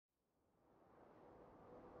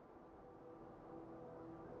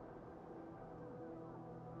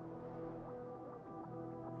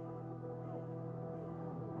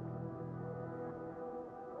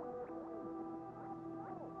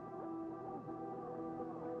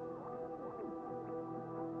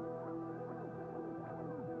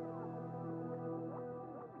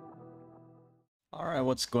Alright,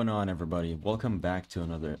 what's going on, everybody? Welcome back to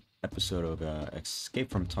another episode of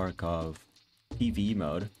Escape from Tarkov PVE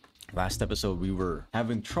mode. Last episode we were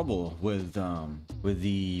having trouble with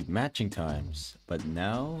the matching times, but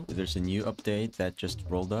now there's a new update that just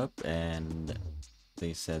rolled up, and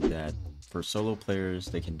they said that for solo players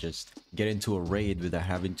they can just get into a raid without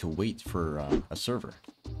having to wait for a server.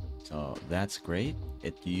 So that's great.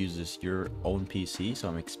 It uses your own PC, so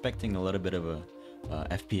I'm expecting a little bit of a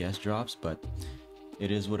FPS drops, but it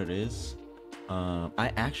is what it is.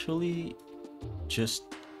 I actually just,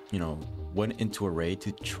 went into a raid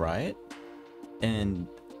to try it, and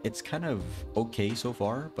it's kind of okay so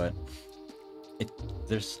far, but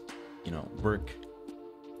there's work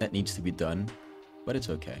that needs to be done, but it's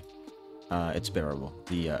okay. It's bearable.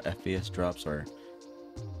 The FPS drops are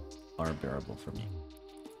bearable for me.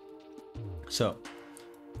 So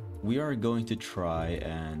we are going to try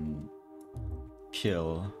and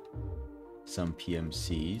kill some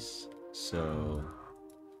PMCs. So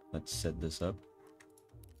let's set this up.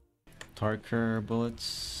 Tarker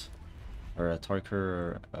bullets, or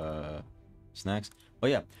Tarker snacks. Oh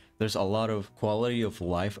yeah, there's a lot of quality of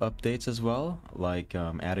life updates as well, like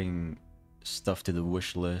adding stuff to the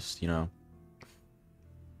wish list.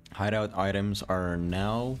 Hideout items are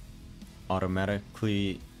now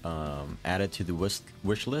automatically added to the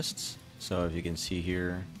wish lists. So if you can see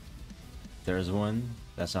here, there's one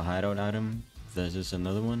that's a hideout item. There's just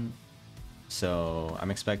another one. So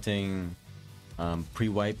I'm expecting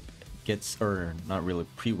pre-wipe gets, or not really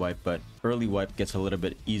pre-wipe, but early wipe gets a little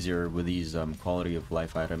bit easier with these quality of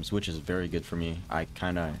life items, which is very good for me. I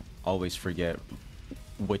kind of always forget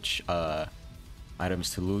which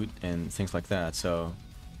items to loot and things like that. So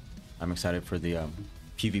I'm excited for the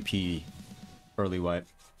PvP early wipe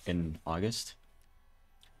in August.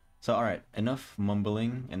 So alright, enough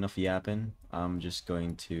mumbling, enough yapping. I'm just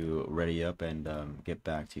going to ready up and get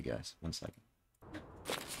back to you guys. 1 second.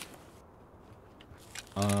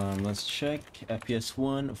 Let's check. FPS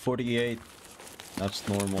 1, 48. That's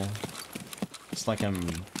normal. It's like I'm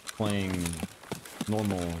playing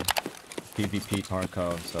normal PvP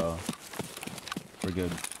Tarkov, so we're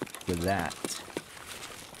good with that.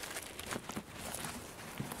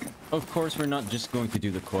 Of course, we're not just going to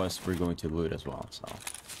do the quest, we're going to loot as well, so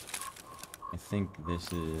I think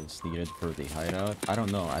this is needed for the hideout. I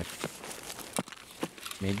don't know.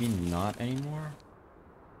 Maybe not anymore.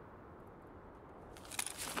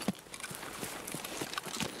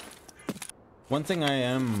 One thing I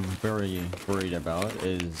am very worried about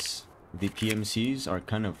is the PMCs are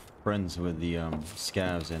kind of friends with the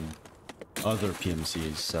SCAVs and other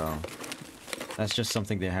PMCs, so that's just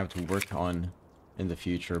something they have to work on in the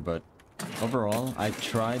future. But overall, I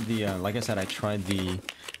tried the like I said, I tried the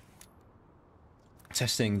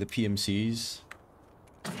testing the PMCs,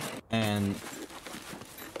 and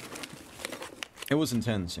it was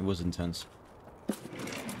intense.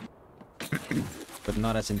 But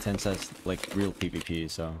not as intense as like real PvP.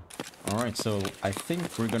 So alright, so I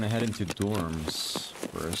think we're gonna head into dorms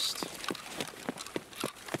first.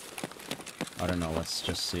 I don't know, let's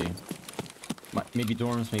just see. Maybe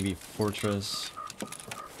dorms, maybe fortress.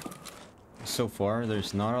 So far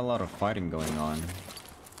there's not a lot of fighting going on.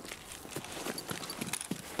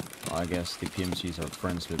 I guess the PMCs are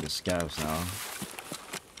friends with the SCAVs now.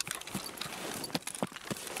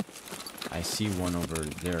 I see one over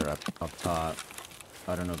there up top.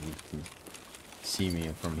 I don't know if you can see me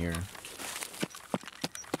from here.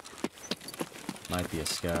 Might be a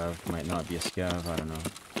SCAV, might not be a SCAV, I don't know.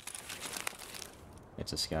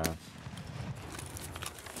 It's a SCAV.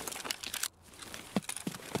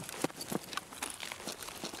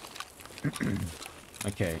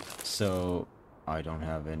 Okay, so I don't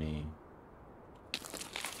have any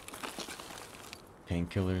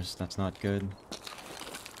painkillers. That's not good.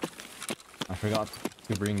 I forgot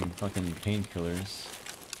to bring fucking painkillers.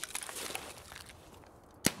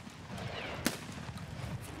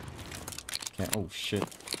 Okay, oh shit.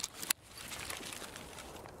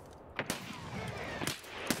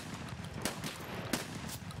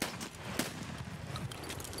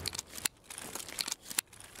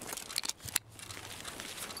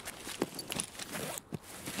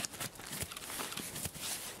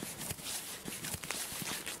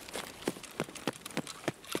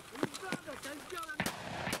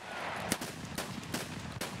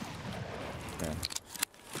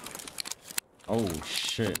 Oh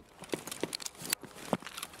shit.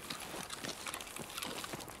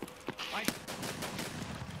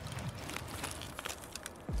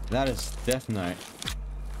 That is Death Knight.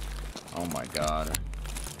 Oh my god.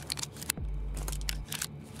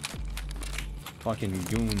 Fucking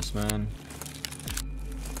goons, man.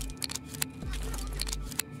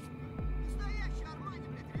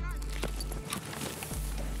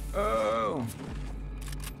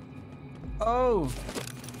 Oh!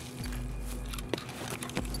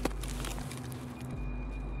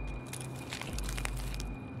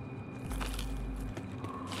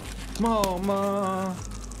 Mama!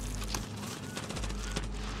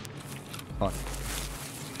 Fuck.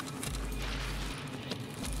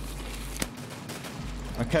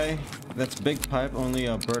 Okay, that's big pipe, only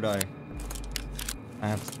a bird eye. I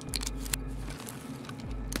have...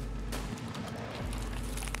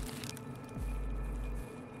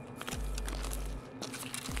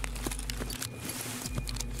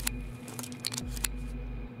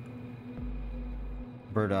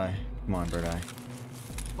 Bird eye. Come on, bird eye.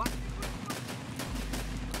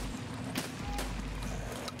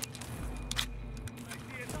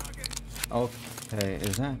 Okay,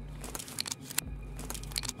 is that...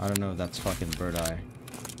 I don't know if that's fucking bird eye.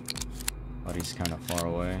 But he's kind of far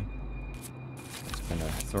away. Just gonna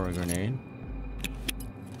throw a grenade.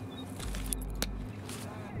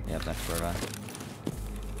 Yeah, that's bird eye.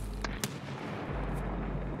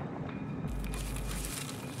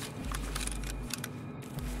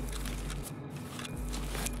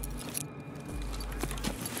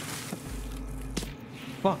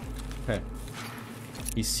 Fuck! Okay.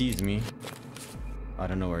 He sees me. I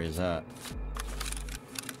don't know where he's at.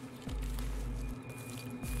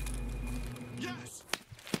 Yes!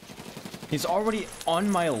 He's already on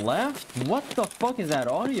my left? What the fuck is that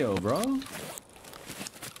audio, bro?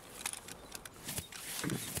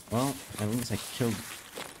 Well, at least I killed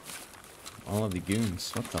all of the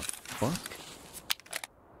goons. What the fuck?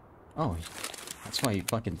 Oh, that's why he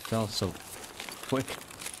fucking fell so quick.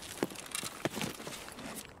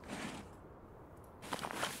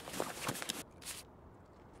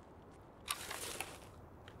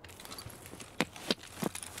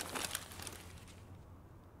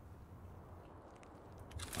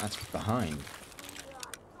 That's behind.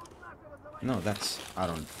 No, that's... I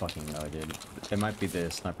don't fucking know, dude. It might be the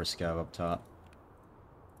sniper scav up top.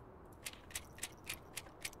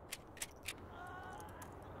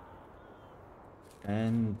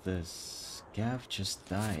 And the scav just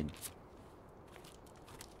died.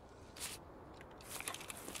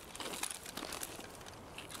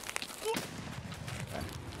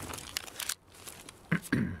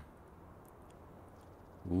 Okay.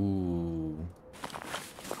 Ooh.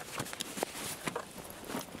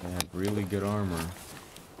 They have really good armor.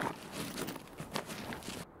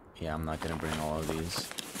 Yeah, I'm not gonna bring all of these.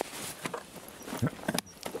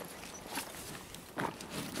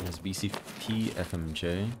 There's BCP,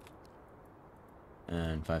 FMJ,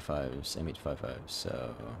 and 5.5s, M855s.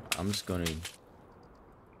 So I'm just gonna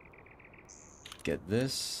get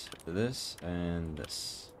this, and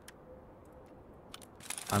this.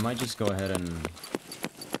 I might just go ahead and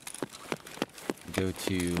go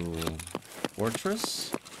to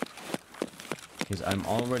Fortress, because I'm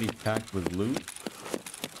already packed with loot,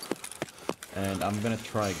 and I'm gonna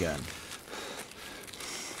try again.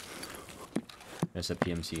 There's a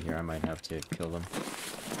PMC here, I might have to kill them.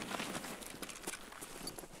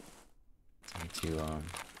 Need to,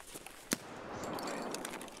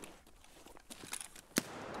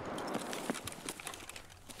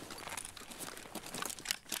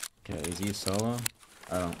 okay, is he solo?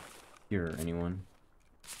 I don't hear anyone.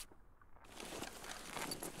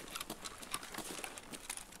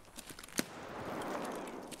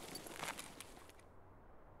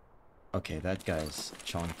 Okay, that guy's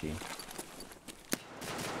chonky.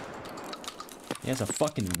 He has a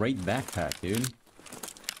fucking right backpack, dude.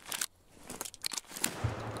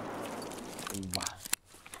 Wow.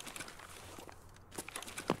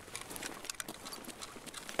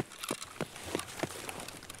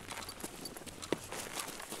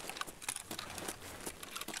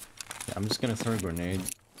 Yeah, I'm just gonna throw a grenade.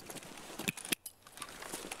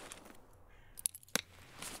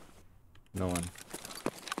 No one.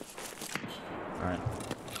 Alright.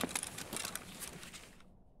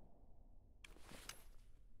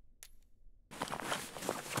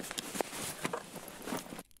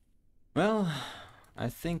 Well, I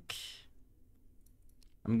think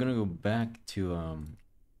I'm gonna go back to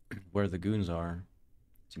where the goons are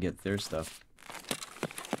to get their stuff.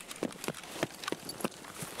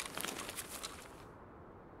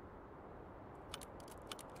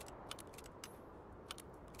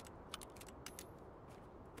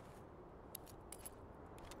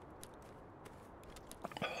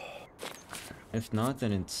 If not,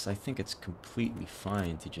 then I think it's completely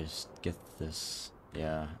fine to just get this.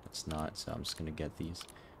 Yeah, it's not, so I'm just gonna get these.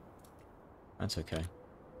 That's okay.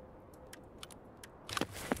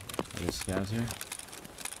 Are there scavs here?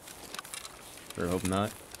 Sure hope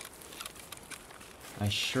not. I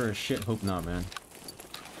sure as shit hope not, man.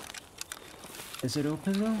 Is it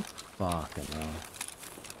open though? Fucking hell.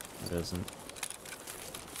 It isn't.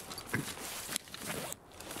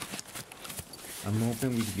 I'm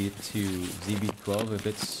hoping we can get to ZB12 if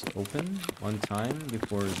it's open on time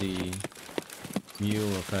before the mule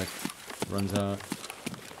effect runs out.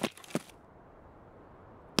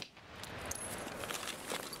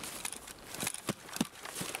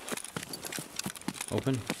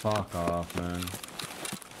 Open? Fuck off, man.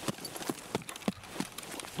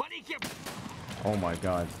 Oh my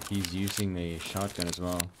god, he's using a shotgun as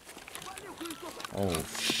well. Oh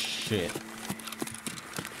shit.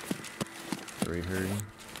 Hurry, hurry.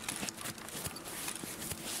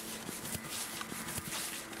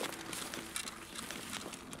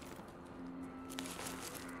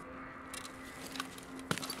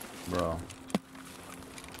 Bro.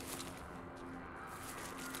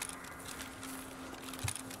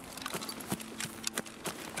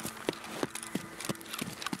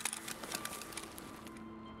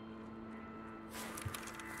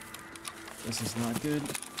 This is not good.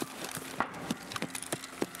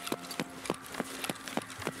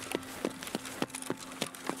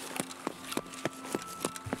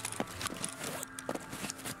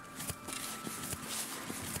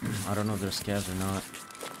 I don't know if they're SCAVs or not.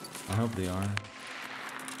 I hope they are.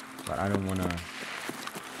 But I don't want to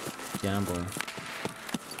gamble.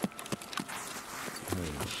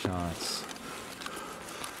 Holy shots.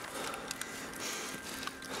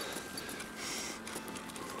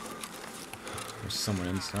 There's someone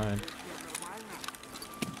inside.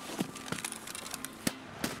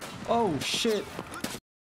 Oh shit!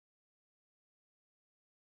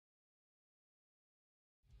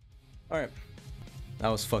 Alright. That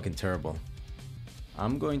was fucking terrible.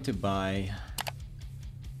 I'm going to buy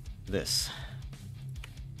this.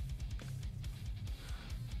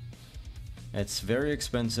 It's very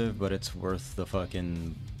expensive, but it's worth the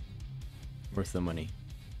fucking... worth the money.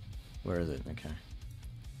 Where is it? Okay.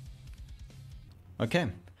 Okay.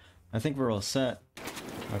 I think we're all set.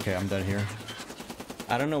 Okay, I'm done here.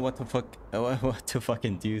 I don't know what the fuck... what to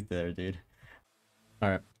fucking do there, dude.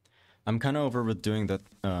 Alright. I'm kind of over with doing the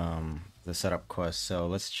setup quest, so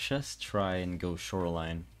let's just try and go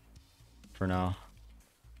Shoreline for now.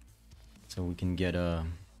 So we can get a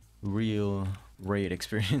real raid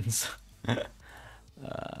experience.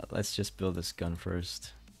 Let's just build this gun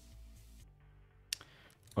first.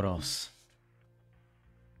 What else?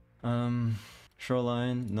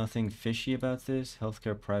 Shoreline, nothing fishy about this.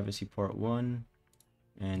 Healthcare privacy part 1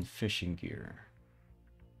 and fishing gear.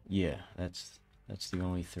 Yeah, that's the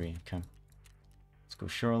only 3. Okay. Let's go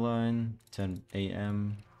Shoreline, 10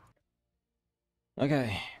 AM.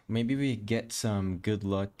 Okay, maybe we get some good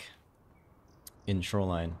luck in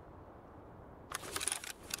Shoreline.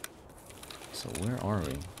 So where are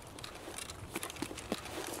we?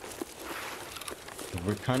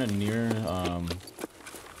 We're kind of near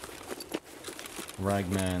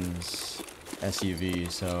Ragman's SUV,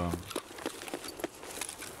 so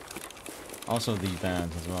also the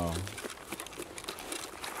vans as well.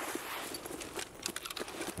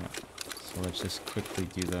 So let's just quickly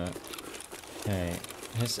do that. Okay,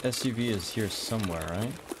 his SUV is here somewhere,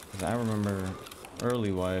 right? Because I remember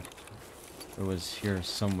early wipe, it was here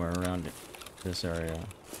somewhere around this area.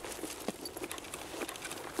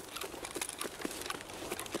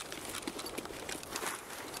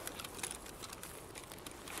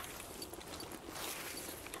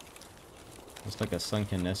 It's like a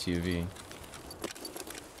sunken SUV.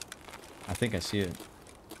 I think I see it.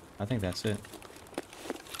 I think that's it.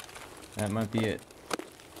 That might be it.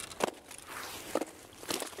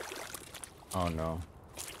 Oh no.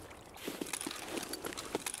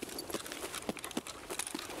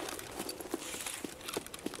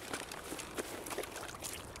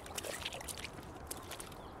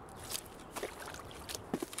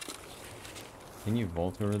 Can you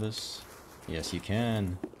vault over this? Yes, you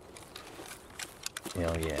can.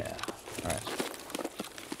 Hell yeah. Alright.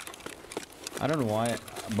 I don't know why,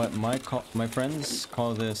 but my friends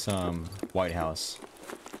call this White House.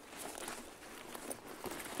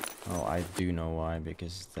 Oh, I do know why,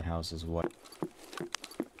 because the house is white.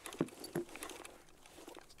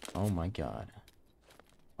 Oh my god.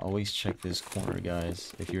 Always check this corner,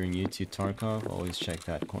 guys. If you're in YouTube Tarkov, always check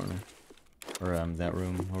that corner. Or that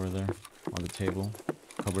room over there on the table,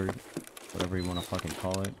 cupboard, whatever you want to fucking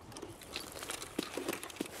call it.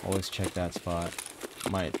 Always check that spot.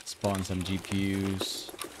 Might spawn some GPUs.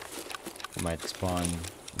 Might spawn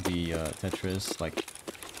the Tetris like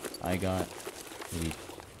I got. Maybe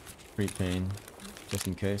pre-pain, just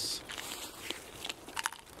in case.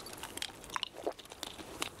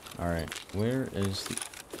 Alright, where is the...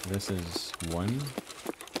 This is 1.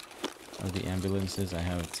 of the ambulances, I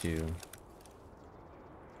have to...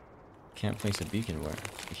 Can't place a beacon where?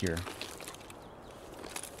 Here.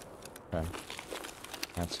 Okay.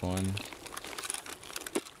 That's one.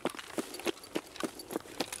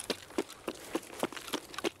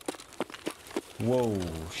 Whoa,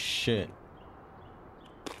 shit.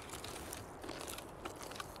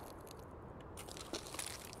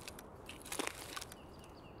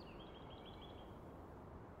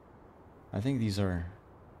 I think these are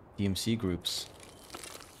DMC groups.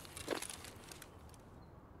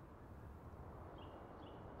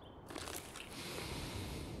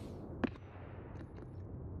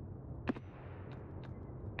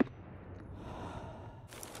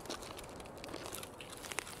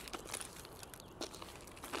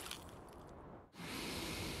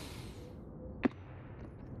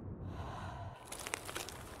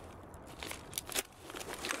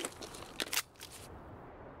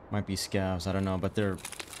 Might be SCAVs, I don't know, but they're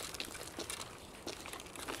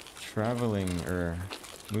traveling or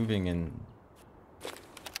moving in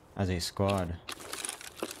as a squad.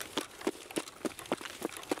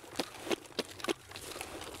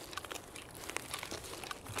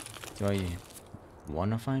 Do I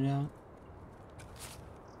want to find out?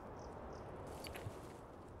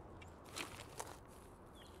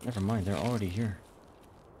 Never mind, they're already here.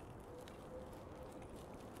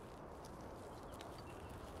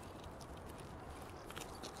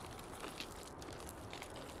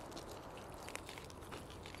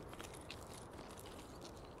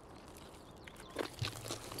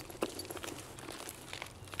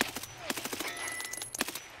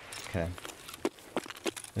 Okay.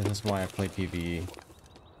 This is why I play PVE.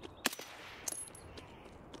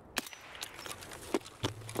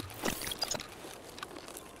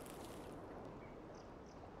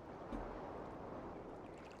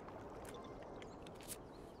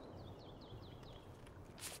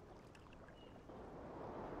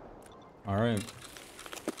 All right.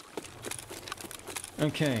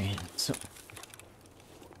 Okay, so...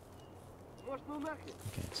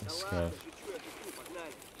 Okay, it's a SCAV.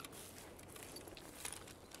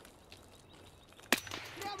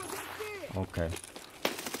 Okay.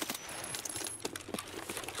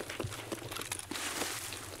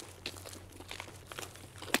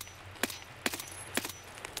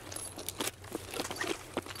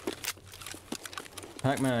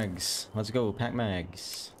 Pack mags. Let's go, pack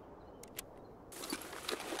mags.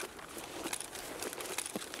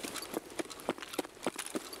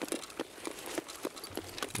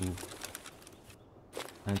 Ooh.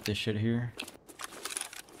 Plant this shit here.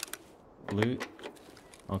 Loot.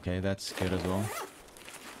 Okay, that's good as well.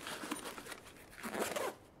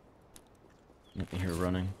 You can hear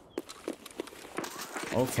running.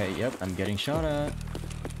 Okay, yep, I'm getting shot at.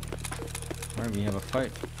 Alright, we have a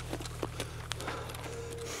fight.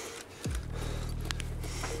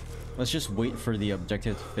 Let's just wait for the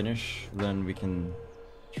objective to finish, then we can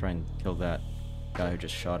try and kill that guy who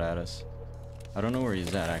just shot at us. I don't know where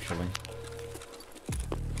he's at, actually.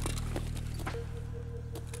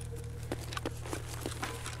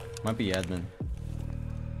 Might be admin.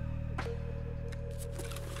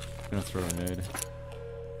 Gonna throw a nade.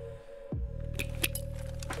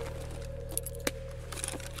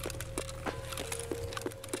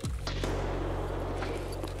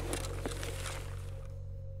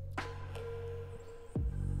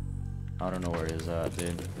 I don't know where he's at,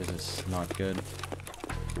 dude. This is not good.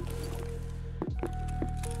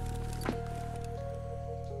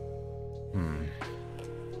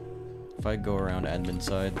 If I go around admin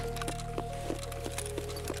side.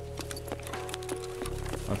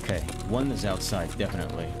 Okay, one is outside,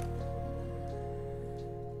 definitely.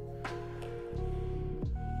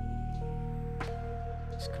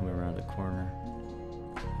 He's coming around the corner.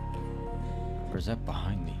 Or is that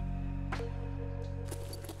behind me?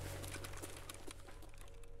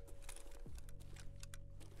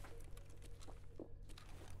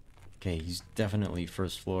 Okay, he's definitely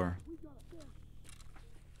first floor.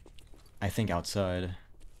 I think outside.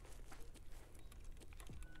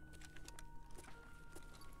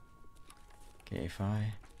 Okay,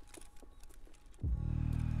 fine.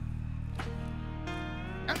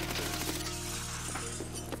 Oh,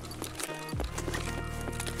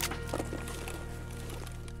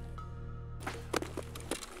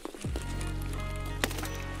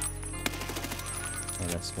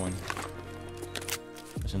 that's one.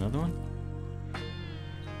 There's another one?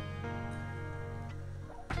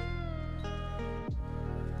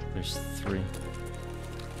 There's three.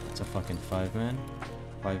 It's a fucking 5-man.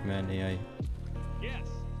 5-man AI. Yes.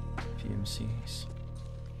 PMCs.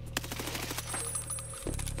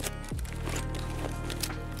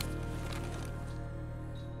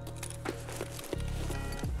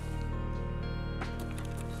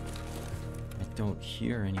 don't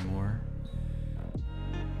hear anymore.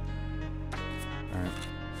 Alright.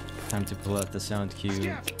 Time to pull out the sound cue.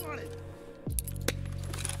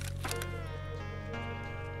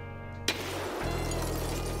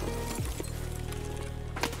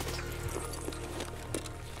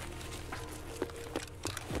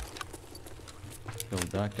 Killed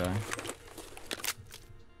that guy.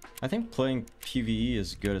 I think playing PVE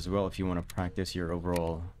is good as well if you want to practice your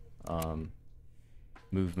overall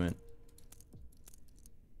movement.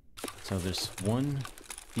 So there's one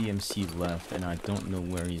DMC left and I don't know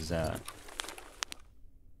where he's at.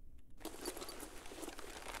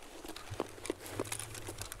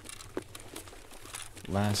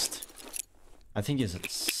 Last, I think he's at the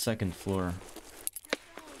second floor.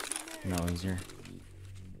 No, he's here.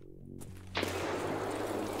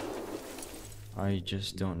 I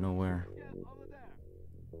just don't know where.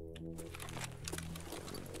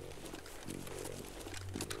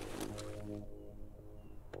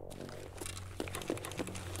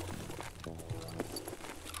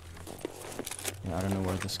 Yeah, I don't know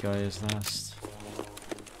where this guy is last.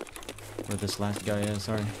 Where this last guy is,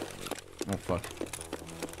 sorry. Oh fuck.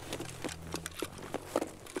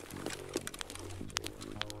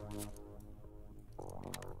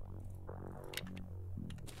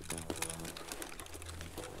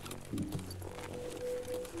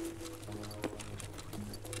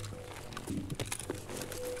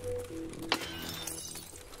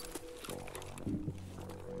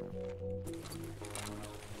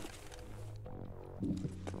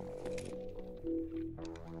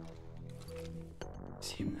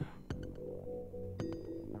 See him now.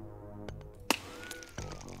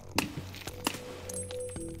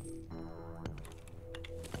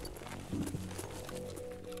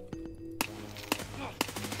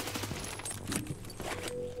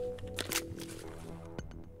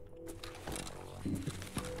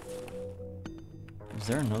 Is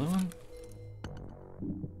there another one?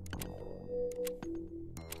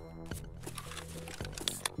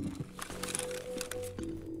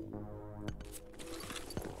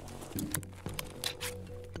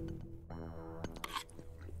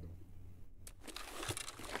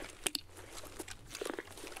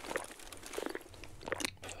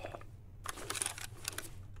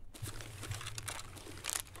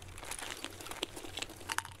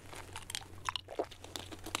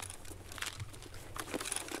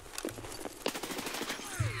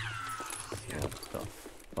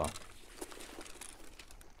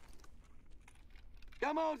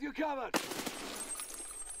 Come on, you covered.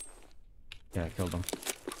 Yeah, I killed him.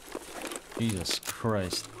 Jesus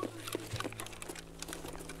Christ.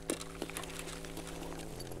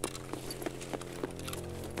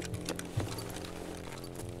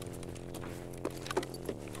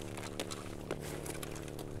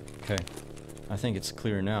 Okay. I think it's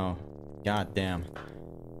clear now. God damn.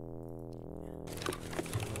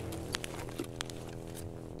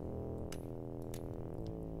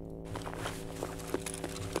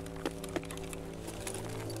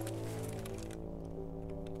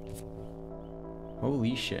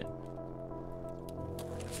 Holy shit.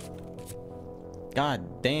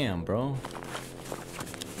 God damn, bro.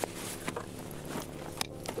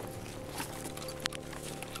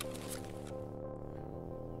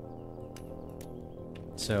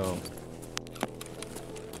 So...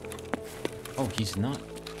 Oh, he's not...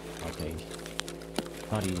 Okay.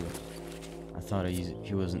 I thought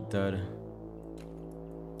he wasn't dead.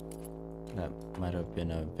 That might have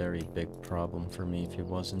been a very big problem for me if he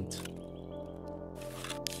wasn't.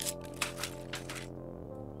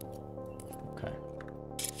 Okay.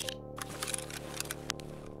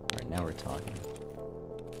 Alright, now we're talking.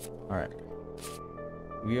 Alright.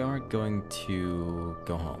 We are going to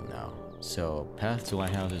go home now. So, path to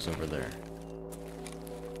lighthouse is over there.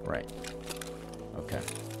 Right. Okay.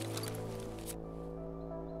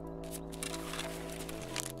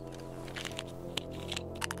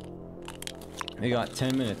 We got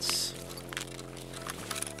 10 minutes.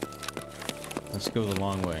 Let's go the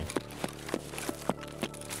long way.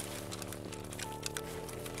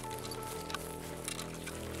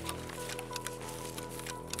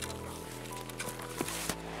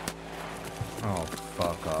 Oh,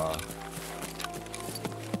 fuck off.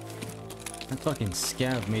 That fucking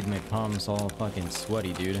SCAV made my palms all fucking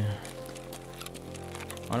sweaty, dude.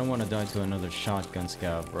 I don't want to die to another shotgun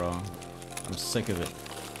SCAV, bro. I'm sick of it.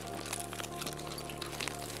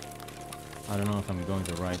 I don't know if I'm going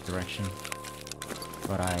the right direction,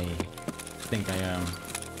 but I think I am.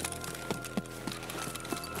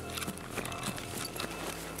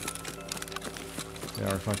 There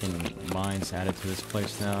are fucking mines added to this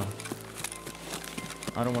place now.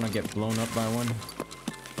 I don't want to get blown up by one.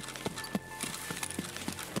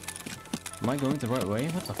 Am I going the right way?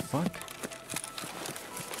 What the fuck?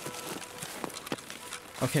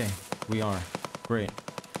 Okay, we are. Great.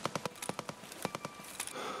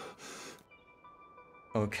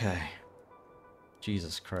 Okay.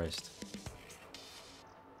 Jesus Christ.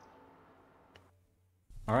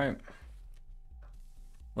 Alright.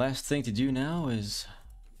 Last thing to do now is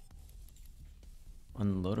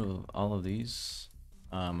unload all of these.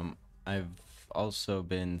 I've also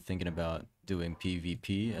been thinking about doing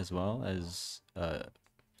PvP as well as,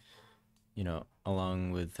 you know,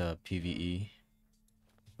 along with PvE.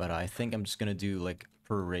 But I think I'm just gonna do like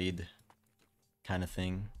per raid kind of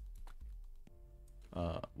thing.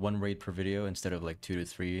 1 raid per video instead of like 2 to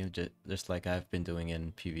 3, just like I've been doing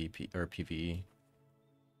in PvP or PvE.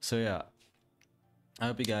 So yeah, I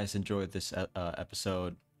hope you guys enjoyed this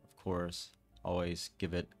episode. Of course, always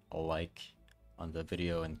give it a like on the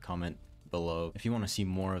video and comment below if you want to see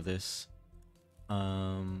more of this.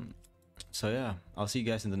 So yeah, I'll see you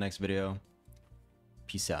guys in the next video.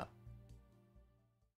 Peace out.